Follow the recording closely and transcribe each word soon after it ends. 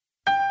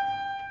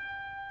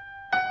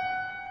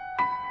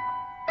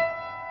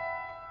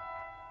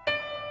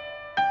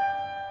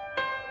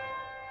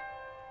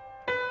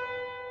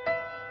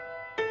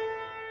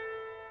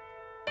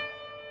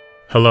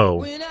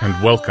Hello,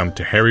 and welcome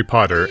to Harry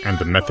Potter and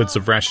the Methods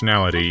of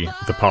Rationality,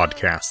 the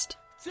podcast.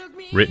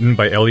 Written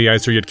by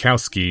Eliezer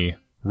Yudkowsky,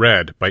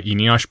 read by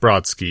Eneasz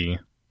Brodsky,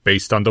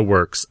 based on the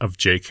works of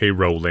J.K.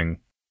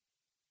 Rowling.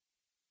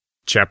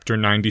 Chapter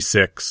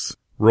 96,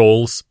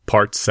 Roles,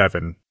 Part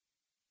 7.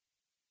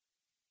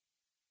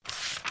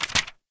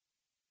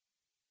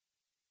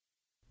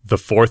 The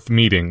Fourth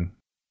Meeting,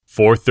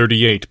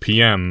 4:38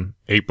 p.m.,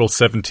 April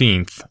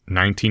 17th,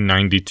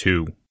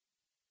 1992.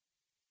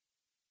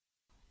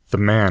 The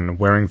man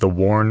wearing the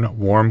worn,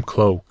 warm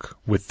cloak,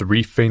 with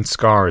 3 faint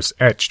scars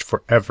etched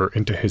forever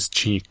into his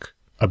cheek,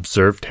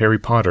 observed Harry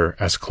Potter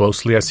as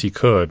closely as he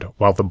could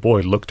while the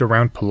boy looked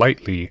around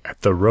politely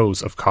at the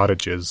rows of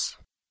cottages.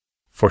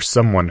 For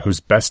someone whose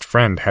best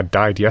friend had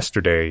died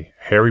yesterday,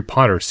 Harry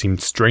Potter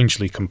seemed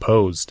strangely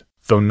composed,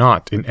 though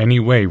not in any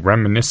way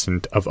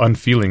reminiscent of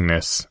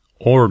unfeelingness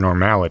or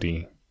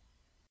normality.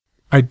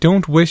 "I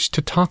don't wish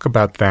to talk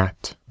about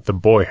that," the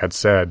boy had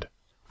said,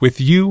 "with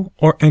you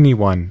or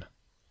anyone."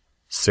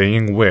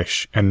 Saying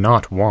wish and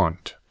not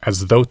want,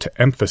 as though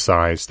to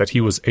emphasize that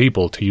he was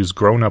able to use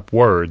grown-up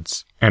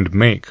words and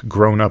make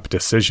grown-up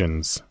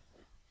decisions.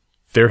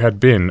 There had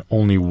been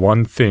only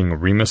one thing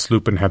Remus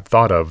Lupin had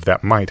thought of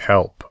that might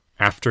help,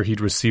 after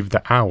he'd received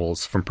the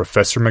owls from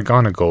Professor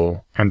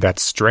McGonagall and that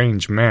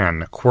strange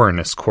man,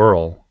 Quirinus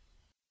Quirrell.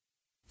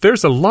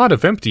 "There's a lot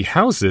of empty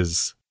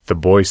houses," the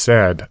boy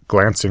said,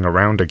 glancing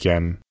around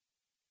again.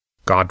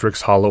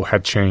 Godric's Hollow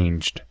had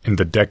changed in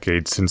the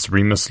decades since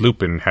Remus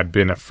Lupin had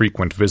been a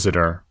frequent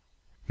visitor.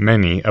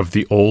 Many of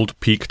the old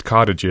peaked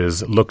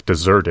cottages looked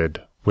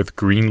deserted, with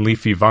green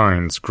leafy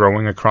vines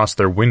growing across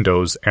their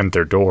windows and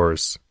their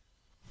doors.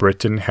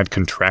 Britain had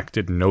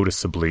contracted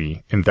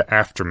noticeably in the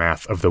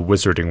aftermath of the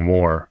Wizarding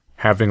War,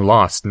 having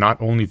lost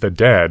not only the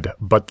dead,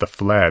 but the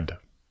fled.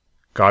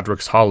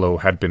 Godric's Hollow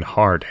had been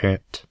hard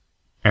hit,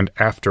 and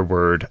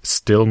afterward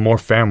still more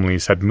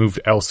families had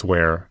moved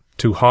elsewhere,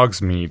 to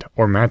Hogsmeade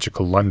or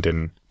magical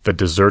London, the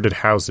deserted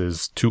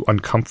houses too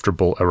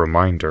uncomfortable a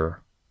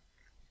reminder.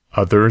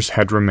 Others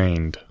had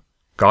remained.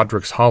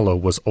 Godric's Hollow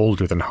was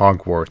older than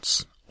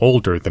Hogwarts,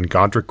 older than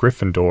Godric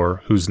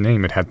Gryffindor, whose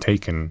name it had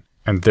taken,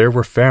 and there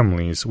were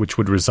families which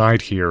would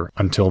reside here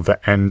until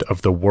the end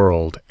of the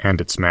world and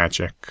its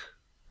magic.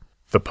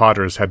 The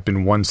Potters had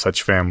been one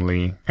such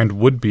family, and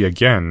would be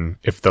again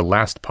if the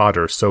last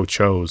Potter so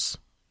chose.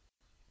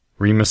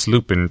 Remus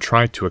Lupin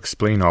tried to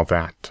explain all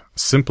that,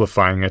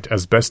 simplifying it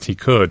as best he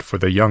could for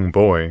the young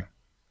boy.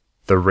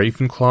 The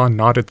Ravenclaw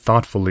nodded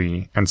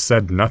thoughtfully and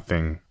said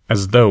nothing,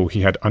 as though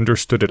he had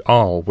understood it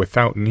all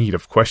without need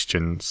of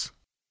questions.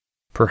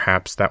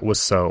 Perhaps that was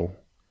so.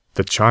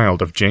 The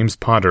child of James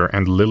Potter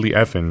and Lily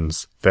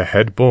Evans, the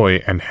head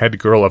boy and head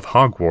girl of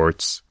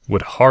Hogwarts,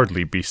 would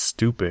hardly be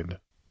stupid.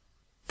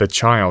 The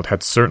child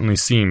had certainly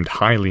seemed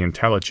highly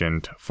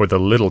intelligent for the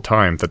little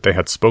time that they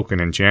had spoken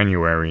in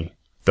January,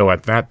 though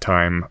at that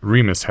time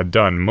Remus had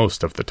done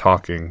most of the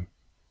talking.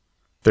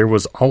 There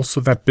was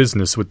also that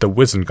business with the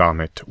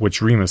Wizengamot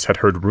which Remus had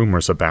heard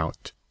rumors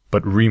about,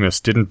 but Remus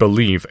didn't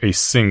believe a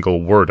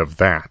single word of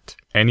that,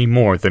 any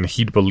more than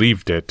he'd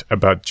believed it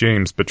about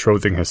James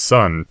betrothing his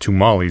son to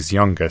Molly's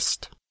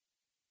youngest.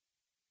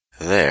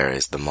 "There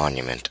is the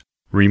monument,"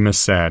 Remus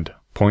said,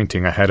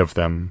 pointing ahead of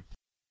them.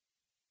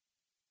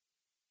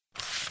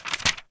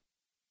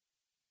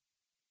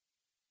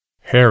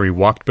 Harry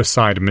walked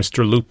beside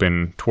Mr.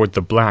 Lupin toward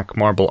the black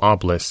marble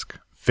obelisk,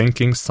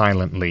 thinking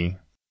silently.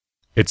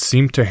 It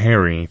seemed to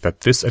Harry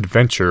that this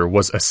adventure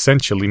was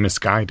essentially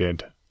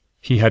misguided.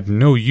 He had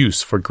no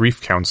use for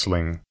grief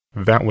counseling.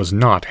 That was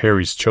not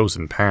Harry's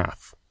chosen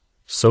path.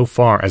 So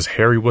far as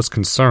Harry was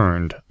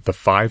concerned, the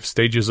 5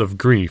 stages of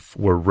grief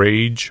were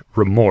rage,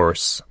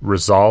 remorse,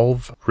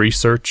 resolve,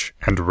 research,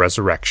 and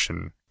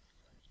resurrection.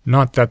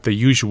 Not that the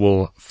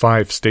usual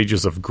 5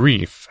 stages of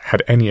grief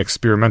had any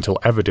experimental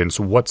evidence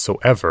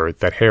whatsoever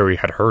that Harry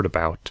had heard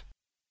about.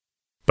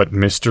 But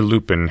Mr.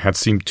 Lupin had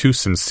seemed too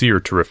sincere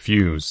to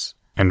refuse,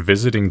 and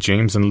visiting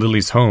James and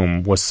Lily's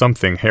home was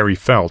something Harry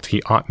felt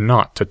he ought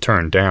not to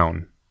turn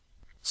down.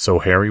 So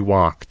Harry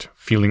walked,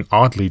 feeling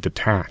oddly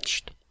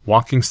detached,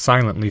 walking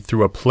silently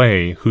through a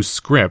play whose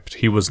script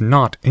he was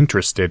not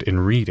interested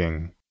in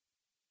reading.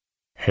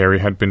 Harry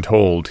had been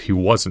told he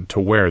wasn't to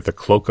wear the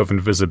cloak of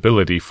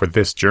invisibility for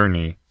this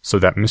journey, so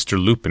that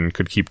Mr. Lupin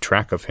could keep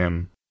track of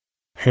him.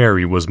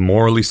 Harry was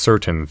morally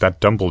certain that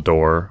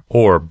Dumbledore,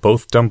 or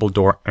both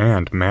Dumbledore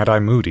and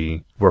Mad-Eye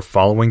Moody, were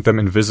following them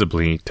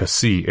invisibly to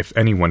see if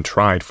anyone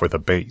tried for the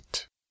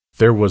bait.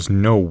 There was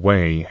no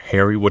way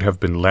Harry would have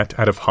been let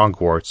out of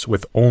Hogwarts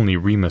with only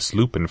Remus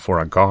Lupin for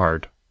a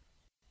guard.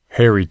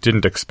 Harry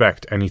didn't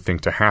expect anything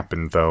to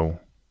happen,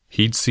 though.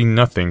 He'd seen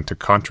nothing to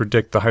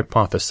contradict the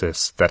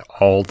hypothesis that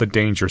all the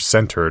danger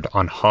centered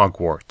on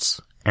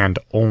Hogwarts, and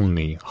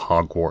only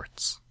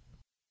Hogwarts.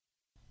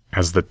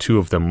 As the two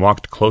of them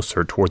walked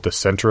closer toward the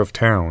center of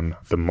town,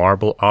 the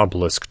marble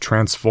obelisk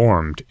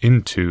transformed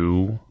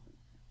into...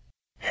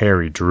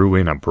 Harry drew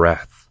in a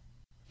breath.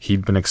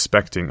 He'd been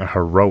expecting a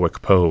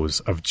heroic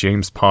pose of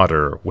James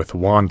Potter with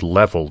wand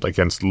leveled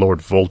against Lord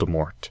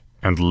Voldemort,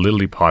 and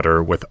Lily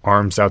Potter with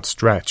arms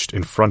outstretched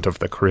in front of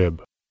the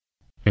crib.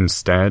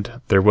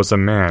 Instead, there was a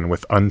man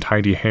with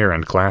untidy hair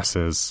and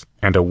glasses,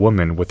 and a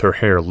woman with her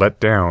hair let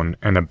down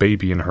and a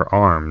baby in her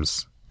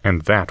arms,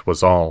 and that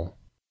was all.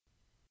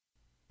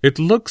 "It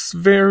looks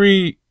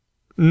very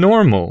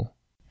normal,"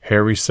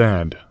 Harry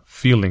said,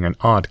 feeling an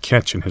odd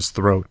catch in his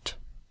throat.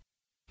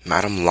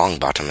 Madame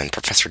Longbottom and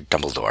Professor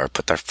Dumbledore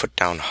put their foot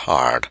down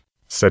hard,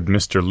 said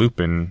Mr.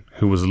 Lupin,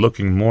 who was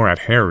looking more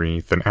at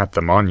Harry than at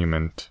the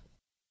monument.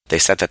 They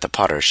said that the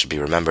Potters should be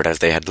remembered as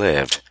they had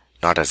lived,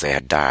 not as they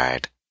had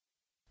died.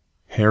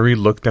 Harry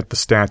looked at the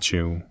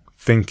statue,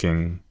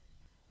 thinking,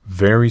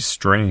 very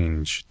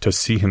strange to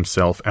see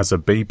himself as a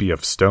baby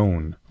of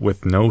stone,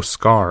 with no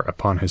scar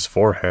upon his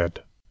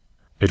forehead.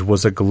 It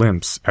was a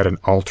glimpse at an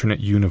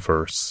alternate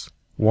universe,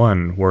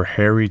 one where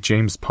Harry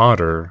James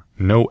Potter,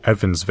 no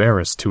Evans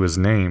Verus to his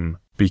name,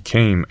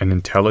 became an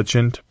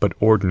intelligent but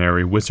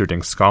ordinary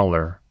wizarding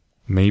scholar,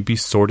 maybe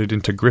sorted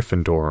into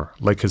Gryffindor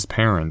like his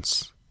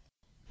parents.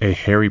 A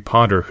Harry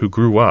Potter who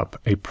grew up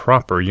a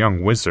proper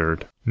young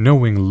wizard,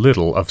 knowing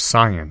little of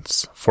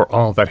science for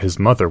all that his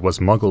mother was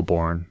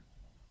Muggle-born,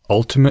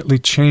 ultimately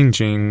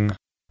changing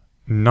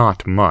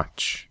not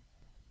much.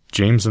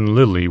 James and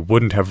Lily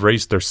wouldn't have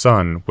raised their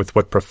son with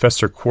what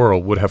Professor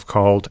Quirrell would have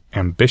called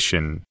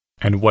ambition,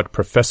 and what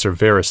Professor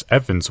Verus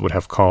Evans would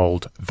have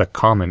called the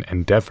common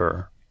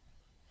endeavor.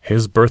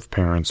 His birth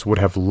parents would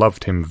have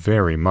loved him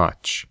very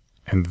much,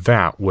 and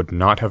that would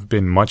not have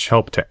been much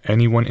help to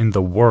anyone in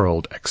the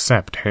world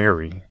except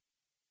Harry.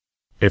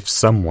 If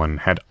someone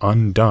had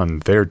undone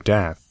their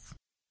death.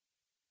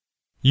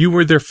 "You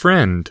were their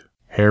friend,"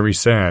 Harry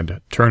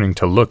said, turning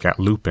to look at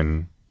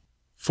Lupin.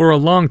 "For a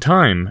long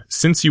time,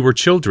 since you were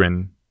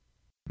children."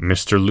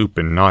 Mr.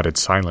 Lupin nodded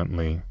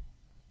silently.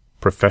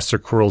 Professor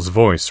Quirrell's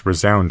voice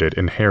resounded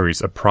in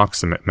Harry's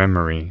approximate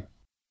memory.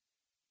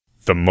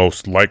 "The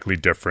most likely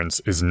difference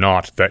is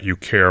not that you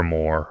care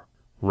more.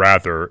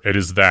 Rather, it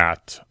is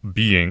that,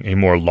 being a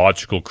more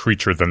logical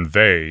creature than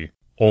they,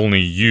 only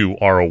you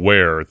are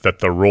aware that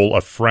the role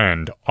of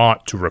friend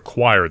ought to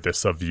require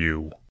this of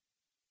you."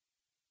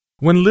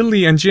 "When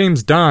Lily and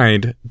James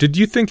died, did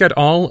you think at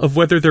all of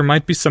whether there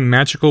might be some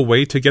magical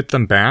way to get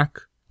them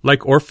back?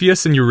 Like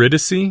Orpheus and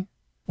Eurydice?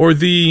 Or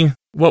the,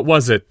 what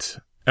was it,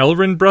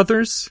 Elrin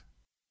brothers?"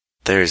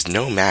 There is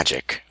no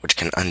magic which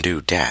can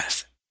undo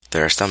death.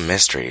 There are some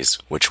mysteries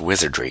which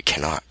wizardry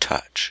cannot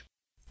touch.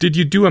 "Did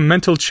you do a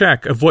mental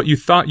check of what you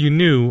thought you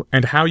knew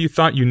and how you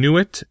thought you knew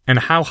it, and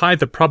how high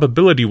the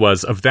probability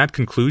was of that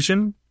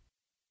conclusion?"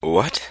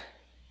 What?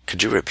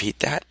 Could you repeat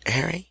that,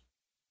 Harry?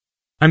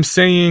 "I'm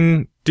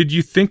saying, did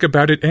you think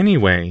about it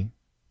anyway?"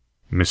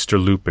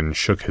 Mr. Lupin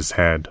shook his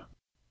head.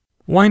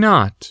 "Why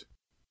not?"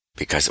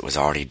 Because it was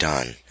already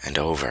done and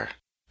over.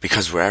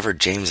 Because wherever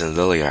James and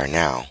Lily are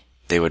now,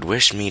 they would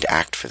wish me to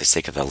act for the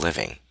sake of the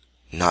living,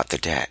 not the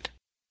dead.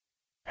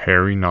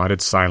 Harry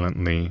nodded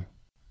silently.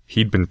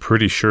 He'd been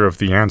pretty sure of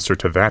the answer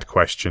to that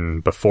question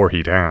before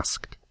he'd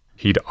asked.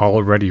 He'd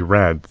already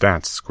read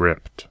that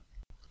script.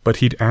 But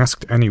he'd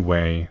asked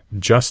anyway,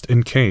 just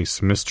in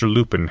case Mr.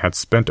 Lupin had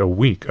spent a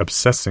week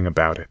obsessing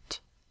about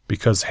it,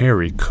 because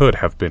Harry could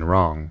have been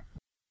wrong.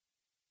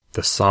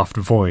 The soft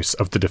voice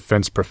of the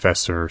defense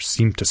professor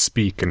seemed to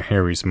speak in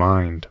Harry's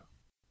mind.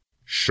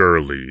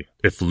 Surely,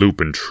 if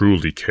Lupin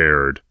truly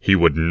cared, he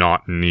would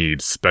not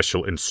need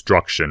special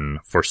instruction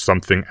for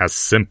something as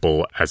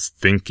simple as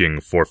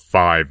thinking for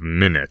 5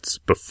 minutes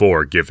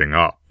before giving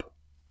up.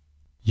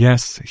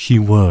 Yes, he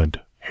would,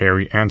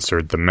 Harry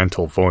answered the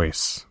mental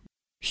voice.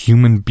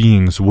 Human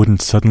beings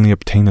wouldn't suddenly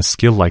obtain a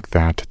skill like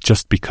that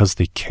just because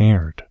they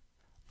cared.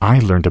 I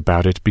learned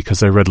about it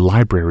because I read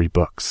library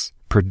books,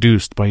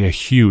 produced by a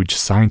huge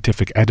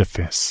scientific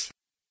edifice.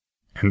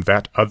 And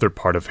that other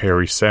part of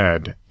Harry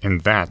said, in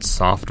that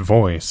soft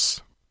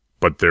voice,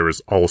 "But there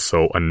is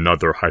also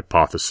another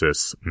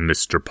hypothesis,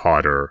 Mr.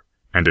 Potter,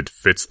 and it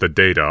fits the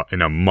data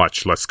in a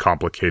much less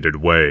complicated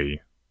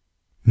way."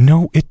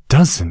 No, it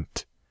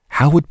doesn't.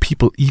 How would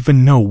people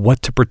even know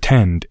what to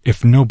pretend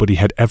if nobody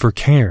had ever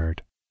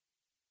cared?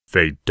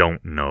 They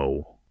don't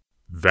know.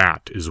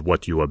 That is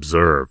what you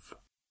observe.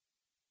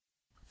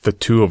 The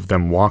two of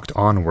them walked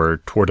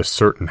onward toward a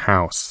certain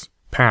house,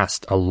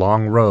 past a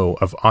long row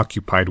of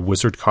occupied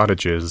wizard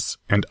cottages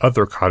and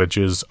other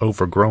cottages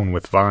overgrown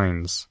with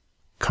vines,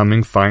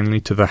 coming finally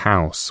to the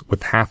house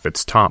with half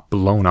its top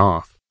blown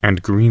off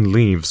and green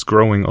leaves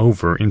growing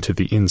over into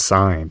the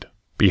inside,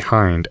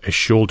 behind a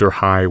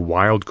shoulder-high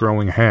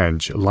wild-growing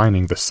hedge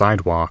lining the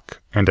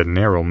sidewalk and a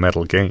narrow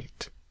metal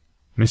gate.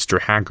 Mr.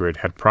 Hagrid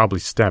had probably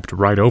stepped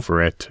right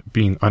over it,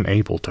 being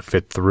unable to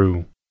fit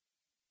through.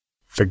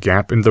 The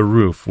gap in the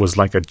roof was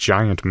like a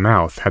giant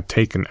mouth had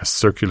taken a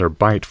circular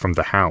bite from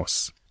the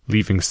house,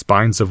 leaving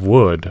spines of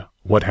wood,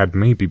 what had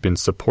maybe been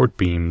support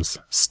beams,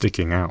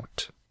 sticking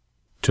out.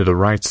 To the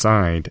right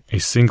side, a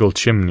single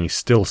chimney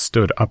still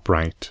stood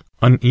upright,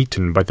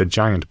 uneaten by the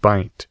giant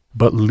bite,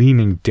 but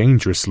leaning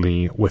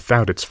dangerously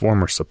without its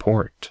former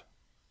support.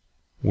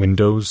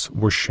 Windows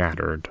were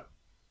shattered.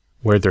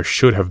 Where there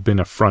should have been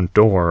a front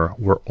door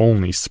were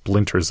only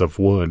splinters of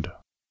wood.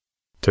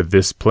 To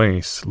this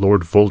place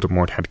Lord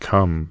Voldemort had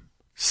come,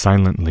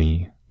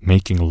 silently,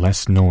 making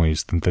less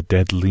noise than the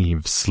dead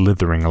leaves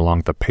slithering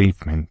along the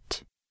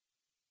pavement.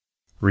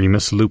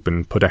 Remus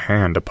Lupin put a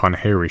hand upon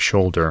Harry's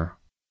shoulder.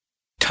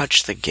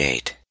 Touch the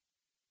gate.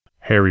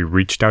 Harry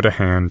reached out a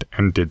hand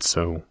and did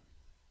so.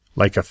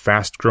 Like a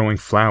fast-growing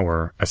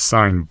flower, a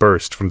sign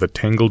burst from the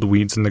tangled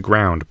weeds in the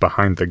ground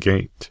behind the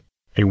gate.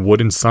 A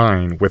wooden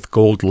sign with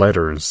gold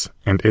letters,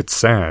 and it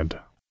said,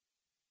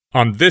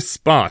 "On this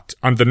spot,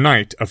 on the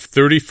night of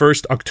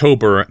 31st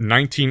October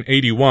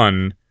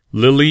 1981,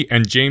 Lily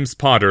and James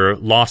Potter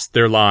lost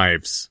their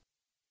lives.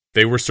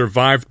 They were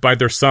survived by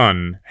their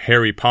son,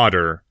 Harry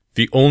Potter,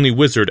 the only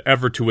wizard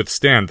ever to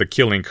withstand the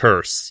killing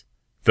curse.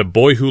 The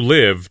boy who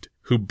lived,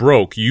 who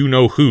broke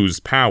you-know-who's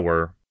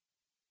power.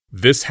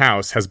 This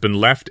house has been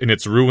left in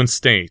its ruined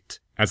state,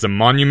 as a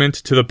monument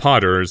to the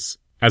Potters,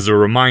 as a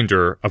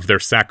reminder of their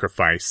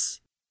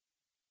sacrifice."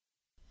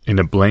 In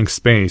a blank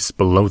space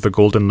below the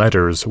golden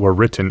letters were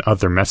written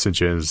other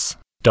messages,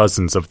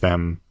 dozens of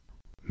them,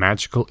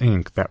 magical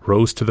ink that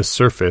rose to the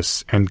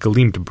surface and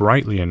gleamed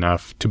brightly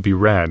enough to be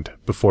read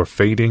before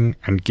fading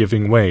and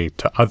giving way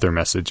to other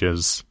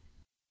messages.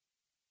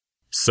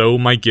 "So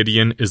my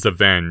Gideon is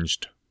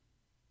avenged.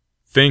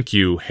 Thank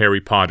you,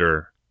 Harry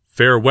Potter.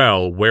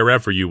 Farewell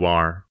wherever you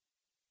are.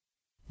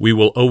 We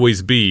will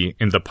always be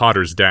in the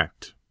Potter's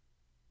debt.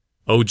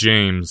 Oh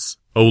James,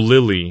 oh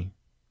Lily,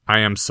 I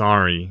am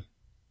sorry.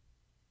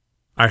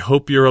 I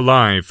hope you're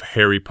alive,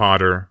 Harry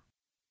Potter.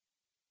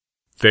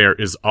 There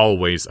is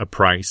always a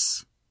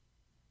price.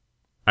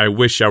 I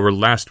wish our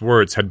last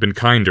words had been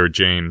kinder,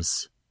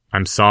 James.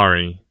 I'm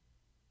sorry.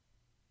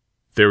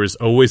 There is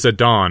always a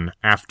dawn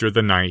after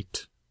the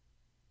night.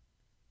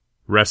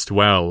 Rest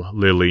well,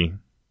 Lily.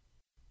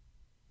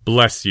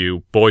 Bless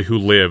you, boy who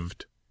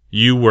lived.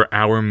 You were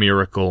our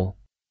miracle."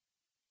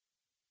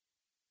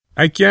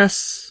 I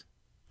guess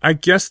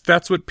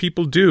that's what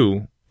people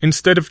do,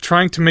 instead of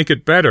trying to make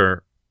it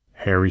better.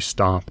 Harry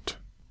stopped.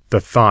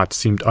 The thought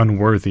seemed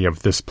unworthy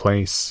of this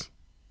place.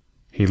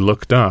 He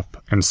looked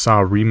up and saw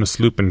Remus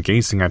Lupin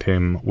gazing at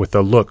him with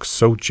a look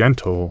so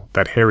gentle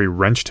that Harry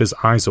wrenched his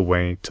eyes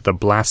away to the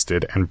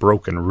blasted and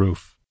broken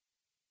roof.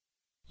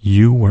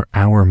 "You were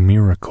our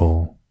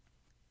miracle."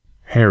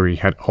 Harry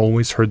had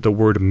always heard the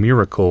word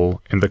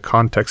miracle in the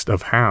context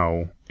of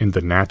how, in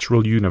the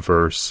natural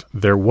universe,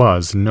 there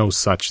was no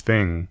such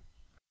thing.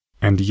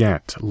 And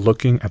yet,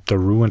 looking at the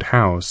ruined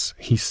house,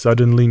 he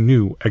suddenly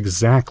knew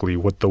exactly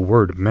what the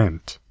word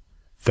meant.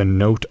 The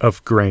note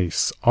of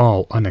grace,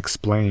 all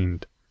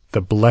unexplained.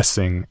 The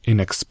blessing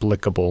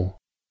inexplicable.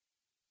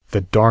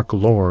 The Dark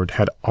Lord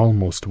had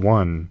almost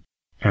won,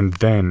 and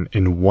then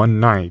in one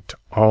night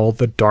all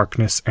the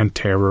darkness and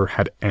terror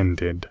had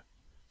ended.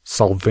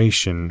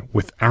 Salvation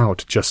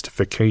without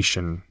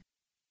justification.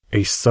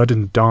 A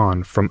sudden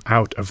dawn from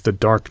out of the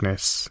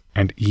darkness,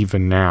 and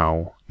even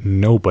now,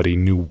 nobody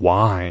knew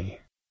why.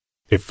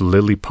 If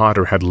Lily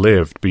Potter had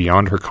lived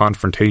beyond her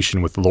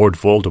confrontation with Lord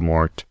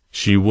Voldemort,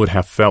 she would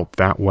have felt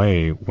that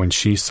way when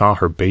she saw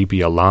her baby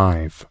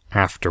alive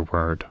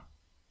afterward.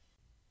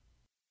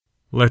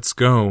 "Let's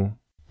go,"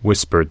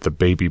 whispered the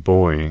baby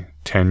boy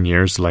 10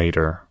 years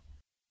later.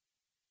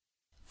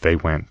 They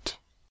went.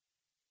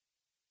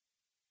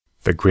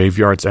 The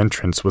graveyard's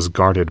entrance was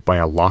guarded by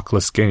a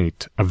lockless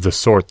gate of the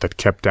sort that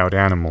kept out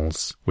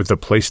animals, with a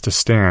place to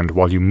stand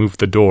while you moved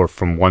the door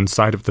from one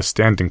side of the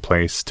standing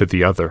place to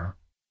the other.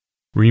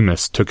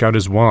 Remus took out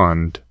his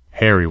wand,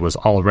 Harry was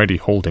already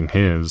holding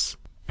his,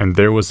 and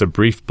there was a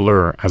brief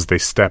blur as they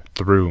stepped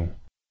through.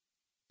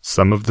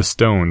 Some of the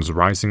stones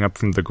rising up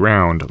from the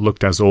ground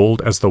looked as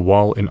old as the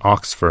wall in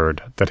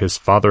Oxford that his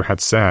father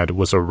had said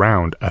was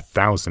around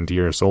 1,000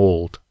 years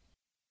old.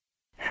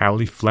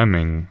 Hallie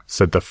Fleming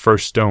said the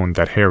first stone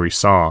that Harry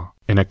saw,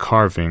 in a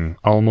carving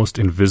almost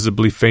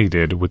invisibly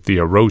faded with the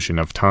erosion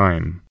of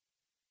time.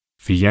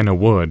 Vienna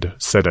Wood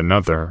said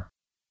another.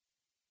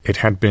 It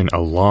had been a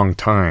long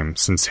time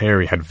since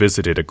Harry had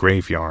visited a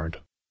graveyard.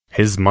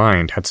 His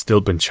mind had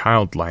still been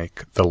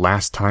childlike the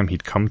last time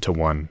he'd come to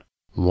one,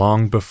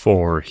 long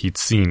before he'd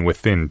seen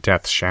within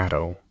death's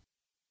shadow.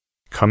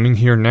 Coming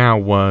here now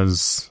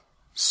was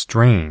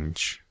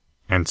strange,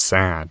 and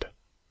sad,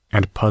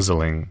 and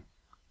puzzling.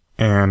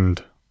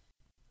 And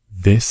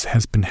this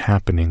has been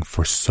happening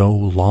for so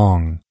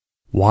long.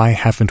 Why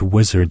haven't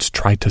wizards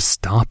tried to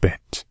stop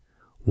it?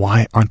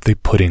 Why aren't they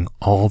putting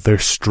all their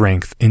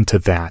strength into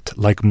that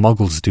like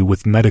muggles do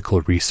with medical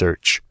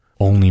research?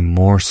 Only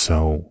more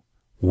so.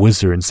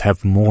 Wizards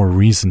have more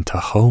reason to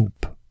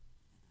hope.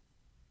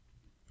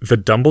 "The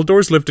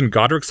Dumbledores lived in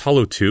Godric's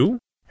Hollow too?"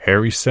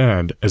 Harry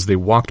said as they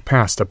walked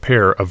past a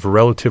pair of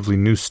relatively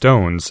new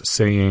stones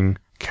saying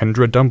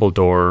Kendra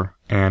Dumbledore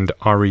and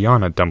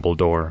Ariana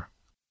Dumbledore.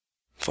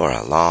 For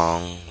a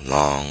long,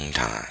 long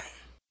time.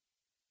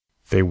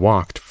 They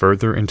walked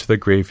further into the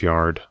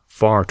graveyard,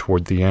 far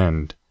toward the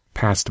end,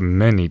 past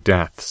many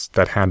deaths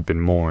that had been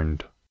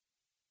mourned.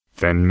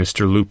 Then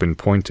Mr. Lupin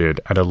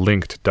pointed at a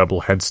linked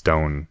double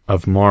headstone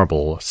of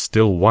marble,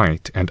 still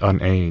white and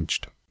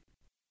unaged.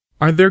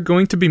 Are there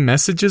going to be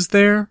messages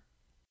there?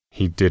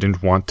 He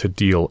didn't want to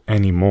deal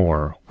any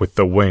more with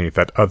the way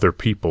that other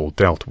people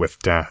dealt with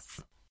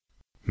death.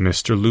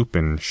 Mr.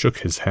 Lupin shook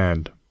his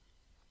head.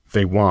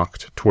 They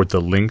walked toward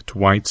the linked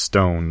white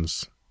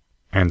stones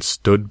and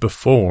stood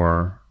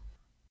before...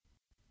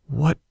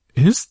 What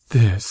is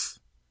this?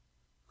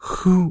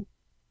 Who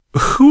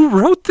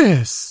wrote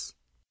this?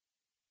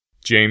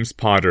 James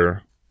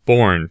Potter,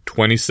 born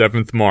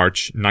 27th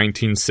March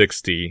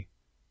 1960,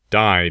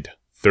 died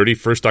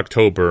 31st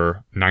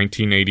October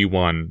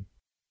 1981.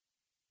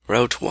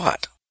 Wrote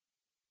what?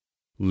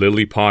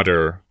 Lily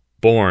Potter,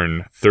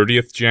 born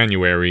 30th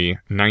January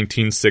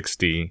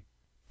 1960,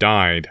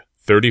 died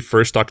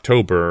 31st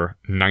October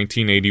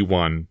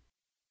 1981.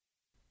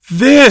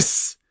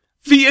 This!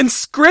 The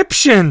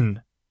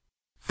inscription!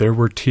 There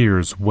were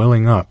tears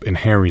welling up in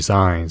Harry's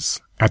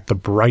eyes at the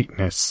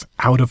brightness,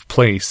 out of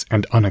place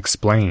and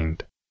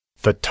unexplained,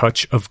 the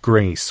touch of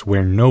grace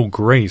where no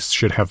grace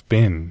should have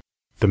been,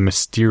 the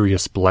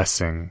mysterious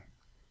blessing.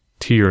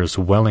 Tears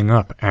welling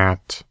up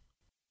at...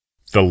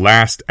 The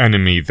last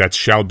enemy that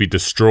shall be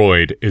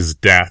destroyed is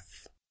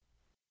death.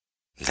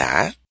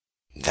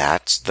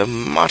 That's the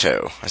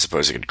motto, I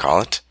suppose you could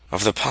call it,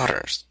 of the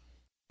Potters.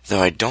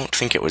 Though I don't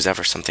think it was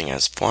ever something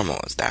as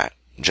formal as that,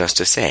 just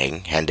a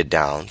saying handed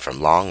down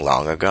from long,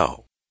 long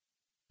ago.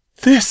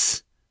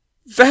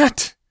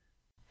 That...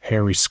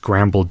 Harry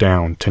scrambled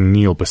down to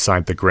kneel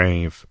beside the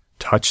grave,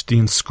 touched the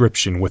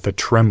inscription with a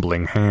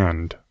trembling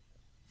hand.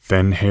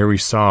 Then Harry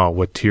saw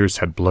what tears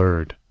had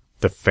blurred,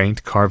 the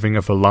faint carving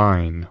of a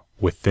line,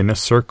 within a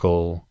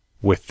circle,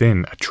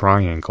 within a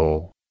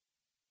triangle.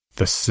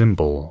 The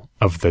symbol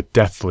of the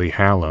Deathly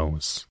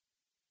Hallows.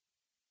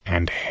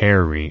 And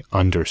Harry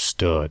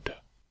understood.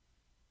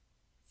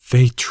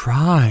 They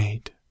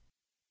tried.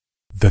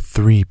 The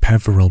 3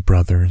 Peveril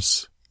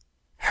brothers.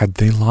 Had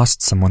they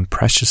lost someone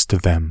precious to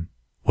them?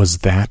 Was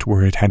that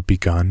where it had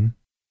begun?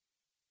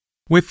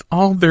 With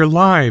all their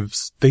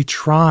lives, they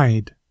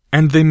tried,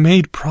 and they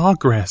made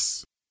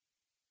progress.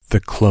 The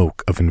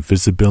cloak of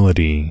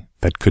invisibility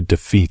that could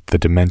defeat the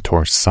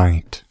Dementor's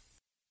sight.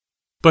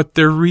 But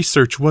their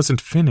research wasn't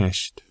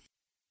finished.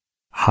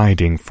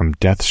 Hiding from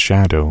death's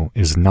shadow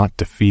is not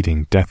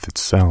defeating death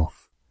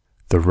itself.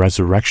 The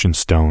resurrection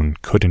stone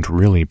couldn't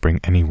really bring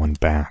anyone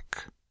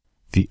back.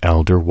 The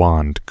Elder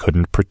Wand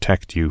couldn't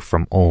protect you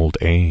from old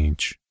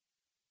age.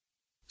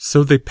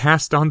 So they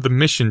passed on the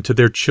mission to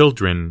their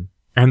children,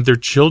 and their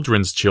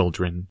children's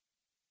children.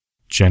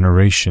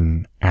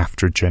 Generation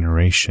after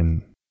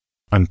generation,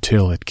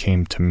 until it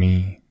came to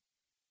me.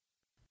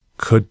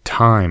 Could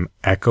time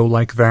echo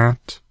like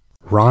that,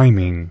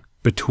 rhyming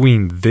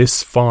between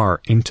this far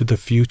into the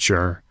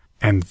future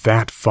and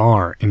that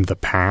far in the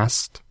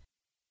past?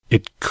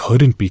 It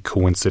couldn't be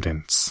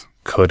coincidence,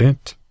 could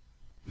it?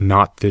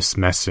 Not this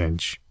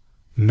message,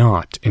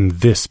 not in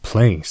this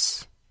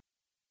place.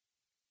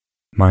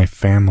 My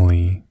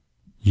family,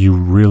 you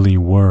really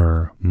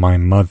were my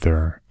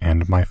mother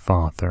and my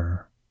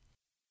father.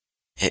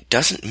 It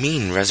doesn't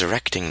mean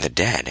resurrecting the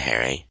dead,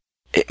 Harry.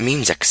 It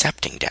means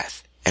accepting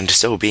death, and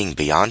so being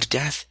beyond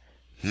death,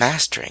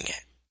 mastering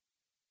it.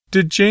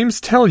 Did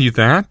James tell you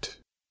that?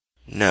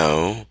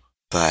 No,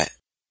 but...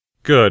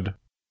 Good.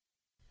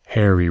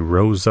 Harry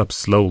rose up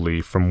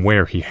slowly from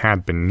where he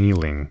had been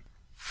kneeling,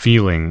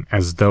 feeling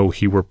as though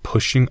he were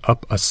pushing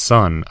up a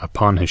sun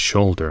upon his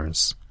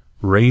shoulders,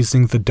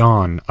 raising the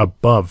dawn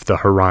above the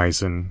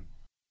horizon.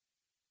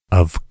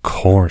 Of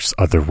course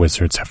other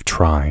wizards have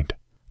tried.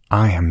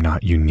 I am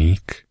not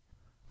unique.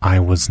 I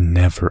was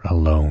never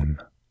alone.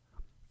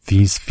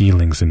 These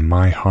feelings in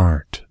my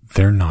heart,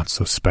 they're not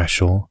so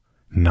special,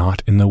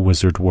 not in the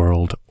wizard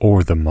world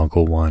or the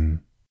Muggle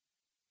one.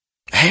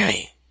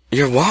 Harry,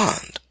 your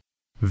wand!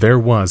 There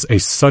was a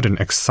sudden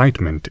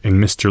excitement in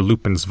Mr.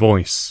 Lupin's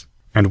voice,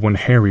 and when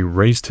Harry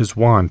raised his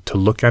wand to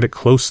look at it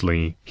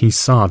closely, he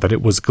saw that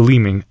it was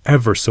gleaming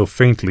ever so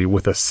faintly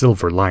with a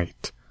silver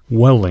light,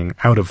 welling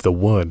out of the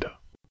wood.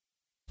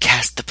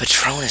 Cast the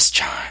Patronus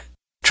charm.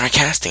 Try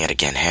casting it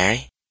again,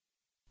 Harry.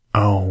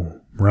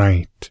 Oh,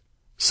 right.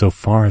 So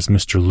far as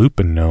Mr.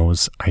 Lupin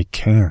knows, I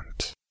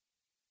can't.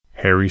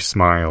 Harry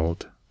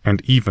smiled,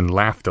 and even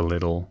laughed a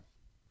little.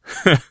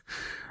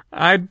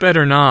 I'd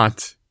better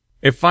not.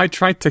 If I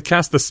tried to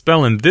cast the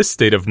spell in this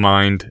state of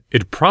mind,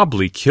 it'd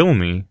probably kill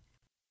me.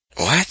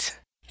 What?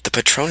 The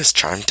Patronus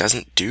charm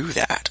doesn't do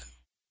that.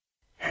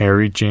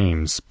 Harry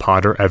James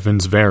Potter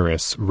Evans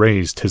Verus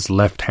raised his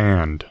left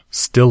hand,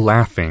 still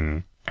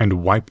laughing,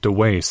 and wiped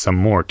away some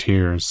more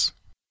tears.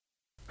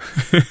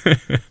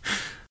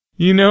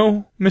 You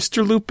know,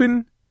 Mr.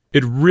 Lupin,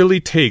 it really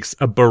takes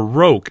a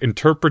Baroque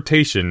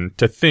interpretation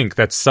to think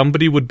that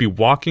somebody would be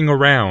walking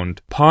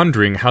around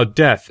pondering how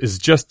death is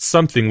just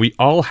something we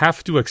all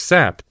have to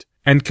accept,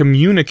 and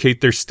communicate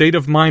their state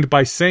of mind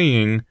by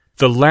saying,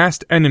 the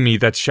last enemy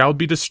that shall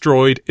be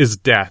destroyed is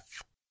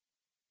death.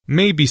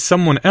 Maybe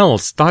someone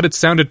else thought it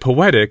sounded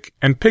poetic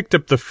and picked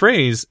up the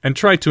phrase and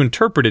tried to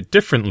interpret it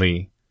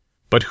differently.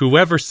 but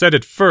whoever said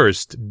it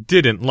first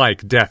didn't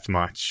like death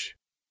much.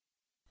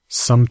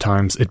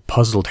 Sometimes it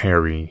puzzled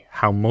Harry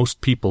how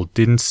most people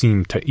didn't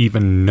seem to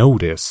even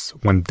notice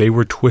when they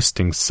were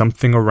twisting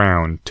something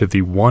around to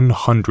the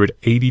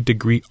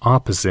 180-degree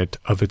opposite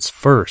of its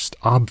first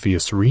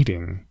obvious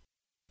reading.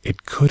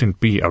 It couldn't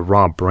be a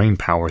raw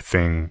brainpower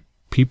thing.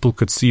 People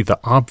could see the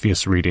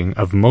obvious reading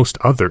of most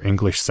other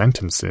English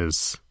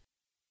sentences.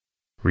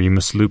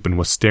 Remus Lupin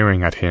was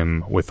staring at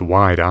him with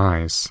wide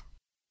eyes.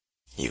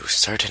 You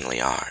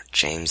certainly are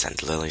James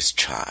and Lily's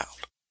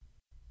child.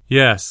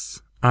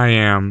 Yes, I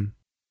am.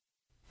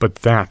 But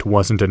that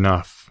wasn't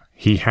enough.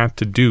 He had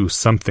to do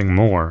something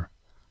more.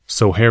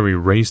 So Harry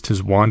raised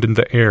his wand in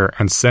the air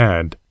and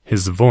said,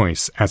 his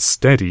voice as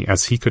steady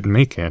as he could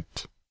make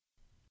it,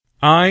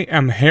 I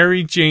am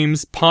Harry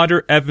James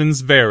Potter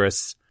Evans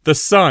Varys, the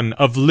son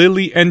of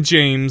Lily and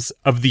James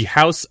of the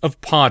House of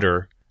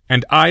Potter,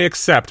 and I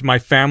accept my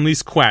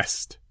family's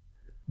quest.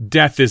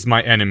 Death is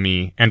my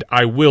enemy, and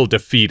I will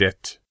defeat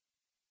it.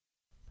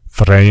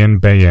 Freien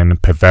bein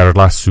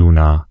peverla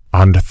suna,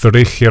 and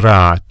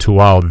thrichira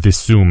tual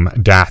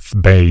visum dath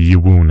be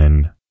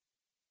yiwunen.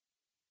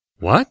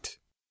 What?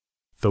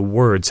 The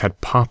words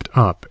had popped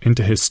up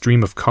into his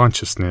stream of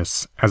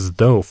consciousness as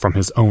though from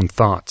his own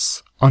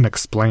thoughts,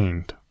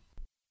 unexplained.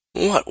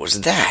 What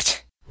was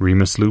that?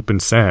 Remus Lupin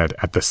said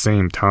at the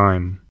same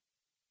time.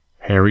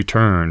 Harry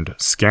turned,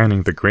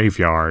 scanning the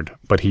graveyard,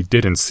 but he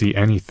didn't see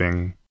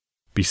anything.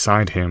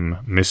 Beside him,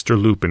 Mr.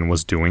 Lupin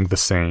was doing the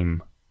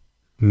same.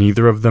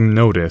 Neither of them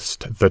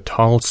noticed the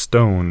tall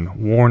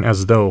stone worn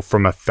as though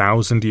from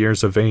 1,000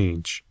 years of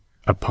age.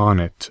 Upon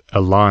it,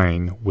 a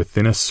line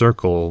within a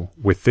circle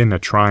within a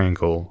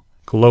triangle,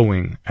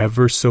 glowing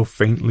ever so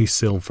faintly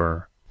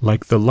silver,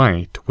 like the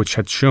light which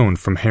had shone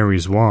from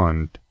Harry's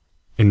wand,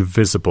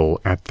 invisible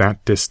at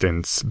that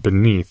distance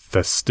beneath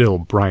the still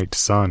bright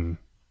sun.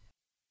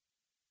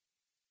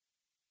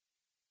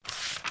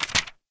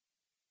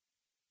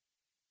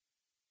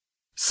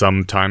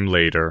 Some time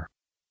later.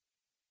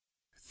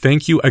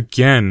 Thank you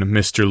again,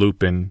 Mr.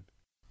 Lupin.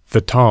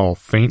 The tall,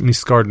 faintly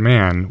scarred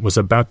man was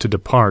about to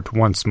depart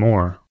once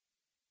more.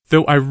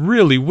 Though I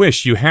really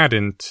wish you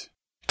hadn't.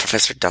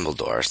 Professor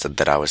Dumbledore said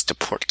that I was to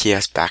portkey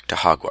us back to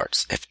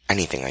Hogwarts if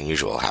anything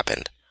unusual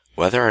happened,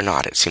 whether or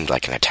not it seemed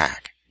like an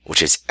attack,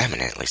 which is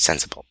eminently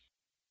sensible.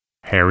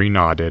 Harry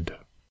nodded,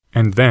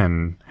 and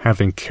then,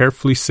 having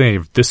carefully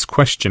saved this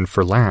question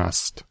for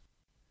last,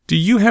 Do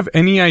you have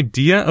any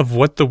idea of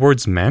what the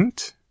words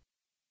meant?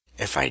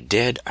 If I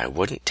did, I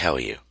wouldn't tell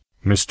you,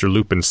 Mr.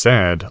 Lupin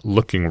said,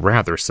 looking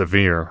rather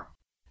severe.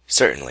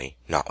 Certainly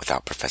not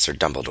without Professor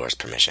Dumbledore's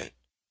permission.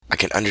 I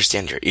can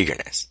understand your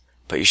eagerness,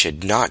 but you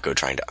should not go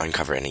trying to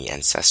uncover any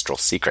ancestral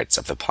secrets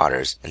of the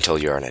Potters until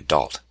you're an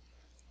adult.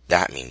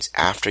 That means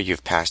after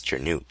you've passed your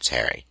newts,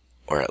 Harry,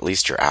 or at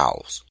least your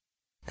owls.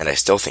 And I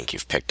still think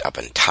you've picked up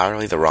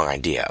entirely the wrong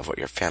idea of what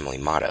your family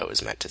motto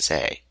is meant to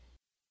say.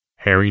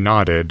 Harry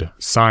nodded,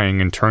 sighing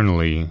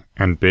internally,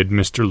 and bid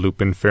Mr.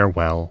 Lupin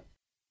farewell.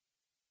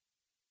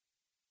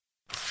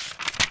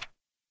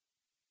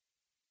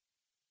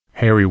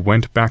 Harry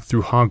went back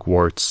through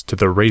Hogwarts to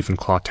the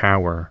Ravenclaw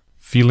Tower,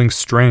 feeling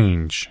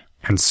strange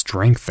and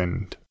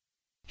strengthened.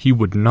 He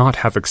would not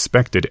have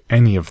expected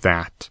any of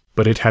that,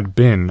 but it had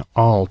been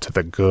all to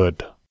the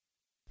good.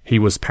 He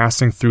was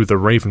passing through the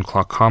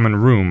Ravenclaw common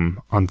room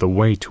on the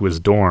way to his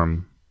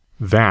dorm.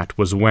 That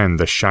was when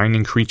the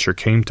shining creature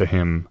came to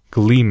him,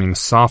 gleaming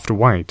soft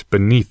white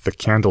beneath the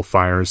candle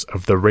fires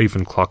of the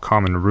Ravenclaw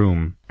common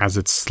room as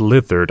it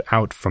slithered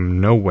out from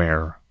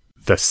nowhere,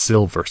 the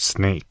silver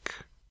snake.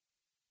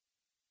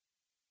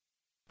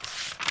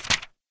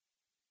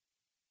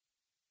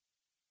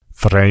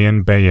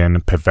 Freien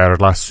bein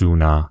peverla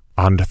suna,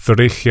 and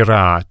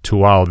thrichira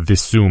tual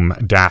visum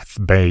dath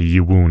be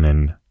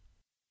yiwunen.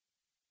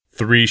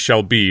 3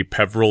 shall be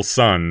Peveril's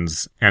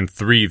sons, and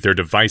 3 their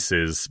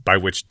devices by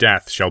which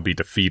death shall be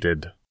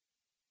defeated.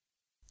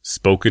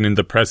 Spoken in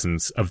the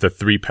presence of the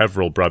 3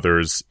 Peveril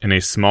brothers in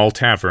a small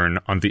tavern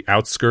on the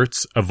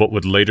outskirts of what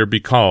would later be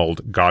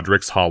called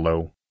Godric's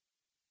Hollow.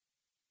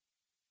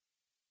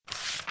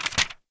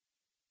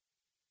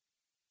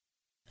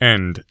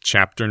 End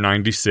Chapter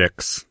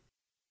 96.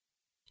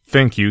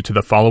 Thank you to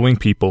the following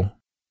people: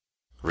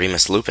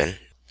 Remus Lupin,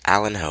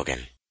 Alan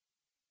Hogan.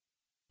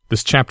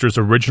 This chapter's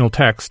original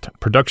text,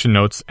 production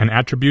notes, and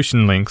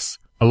attribution links,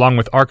 along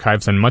with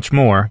archives and much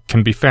more,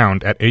 can be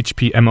found at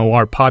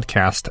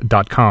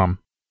HPMoRpodcast.com.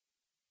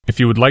 If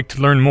you would like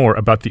to learn more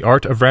about the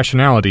art of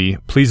rationality,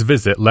 please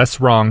visit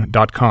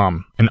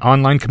lesswrong.com, an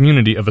online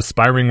community of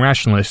aspiring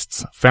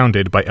rationalists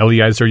founded by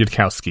Eliezer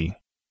Yudkowsky.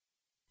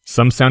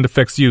 Some sound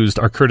effects used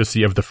are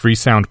courtesy of the Free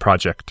Sound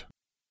Project.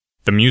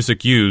 The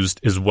music used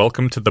is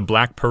Welcome to the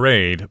Black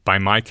Parade by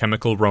My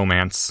Chemical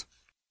Romance.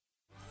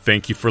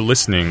 Thank you for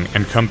listening,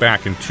 and come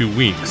back in 2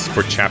 weeks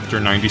for Chapter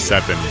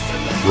 97,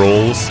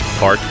 Rolls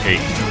Part 8.